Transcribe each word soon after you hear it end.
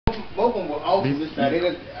Both of them were awesome this time.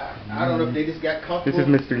 I don't know if they just got comfortable.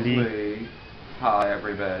 This is Mr. Lee. Hi,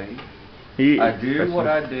 everybody. I do what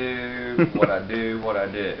I do, what I do, what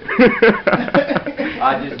I do.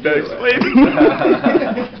 I just do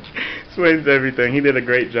it. Explains everything. He did a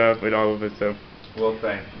great job with all of it, so. Well,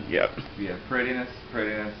 thank you. Yep. Yeah, prettiness,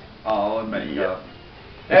 all in makeup.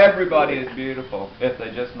 Yep. Everybody is beautiful if they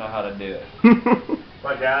just know how to do it.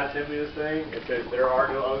 My dad sent me this thing. It says there are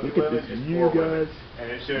no ugly women, just you more guys. women.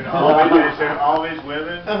 And it showed all these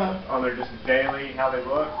women on their just daily how they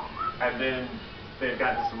look, and then they've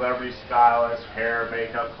got the celebrity stylists, hair,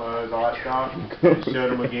 makeup, clothes, all that stuff. And it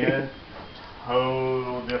showed them again.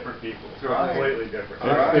 Total different people. Right. Completely different.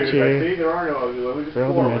 Right. See, there are no ugly women, just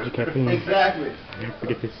more women. Exactly.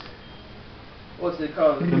 Look this. What's it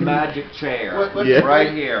called? The magic chair. Yeah.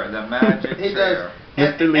 Right here, the magic chair.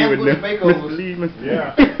 Mr. Lee with no makeovers. Mr. Lee, Mr.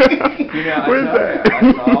 Yeah. You know, Where's that?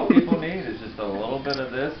 That's all people need is just a little bit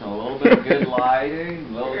of this and a little bit of good lighting, a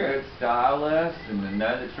little good stylist, and to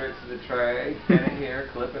know the tricks of the trade. Pin it here,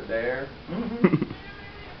 clip it there.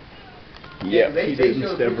 Yeah, he did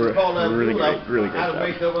Mr. Really great How to job.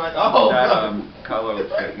 make them like, oh, that color looks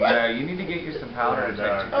good. You know, you need to get you some powder to take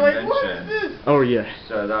to I'm like, what is convention. this? Oh yeah.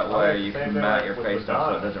 So that way you can mount your face on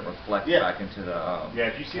so it doesn't reflect back into the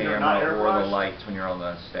if you see they're not camera or the lights when you're on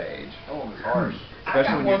the stage. Oh, it's harsh.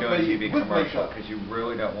 Especially when you're doing TV with commercial, makeup. because you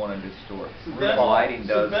really don't want to distort. Sylvester- The lighting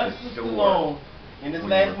does Sylvester distort Stallone in his when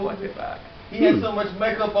last you reflect movie. it back. He had so much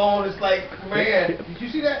makeup on, it's like, man, did you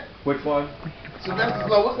see that? Which one? Sylvester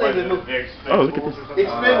Stallone, what's the name of the movie? Oh, look at this.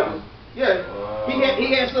 Expendables. Yeah,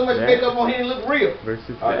 he had so much makeup on, he didn't look real.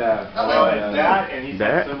 Versus that. That, and he's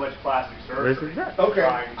That? had so much plastic surgery. Versus that. Okay,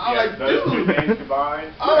 I'm like, those two dude. things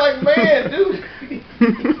combined. I'm like, man, dude.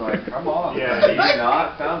 It's like, come on. Yeah, Have you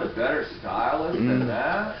not found a better stylist than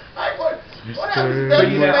that? Like, what Mr. happened?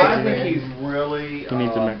 But you know, I Mr. think he's really He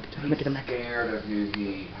needs a Mac. he's scared of who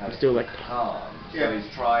he has Still like become. So Yeah.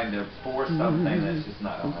 he's trying to force something that's just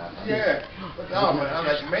not going to happen. Yeah. But no, man, I'm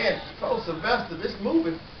like, man, so Sylvester, this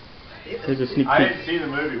movie. Here's a sneak I peek. didn't see the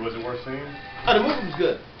movie. Was it worth seeing? Oh, the movie was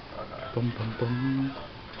good. Bum, bum, bum.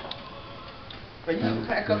 Man, you have to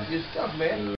pack up your stuff, man.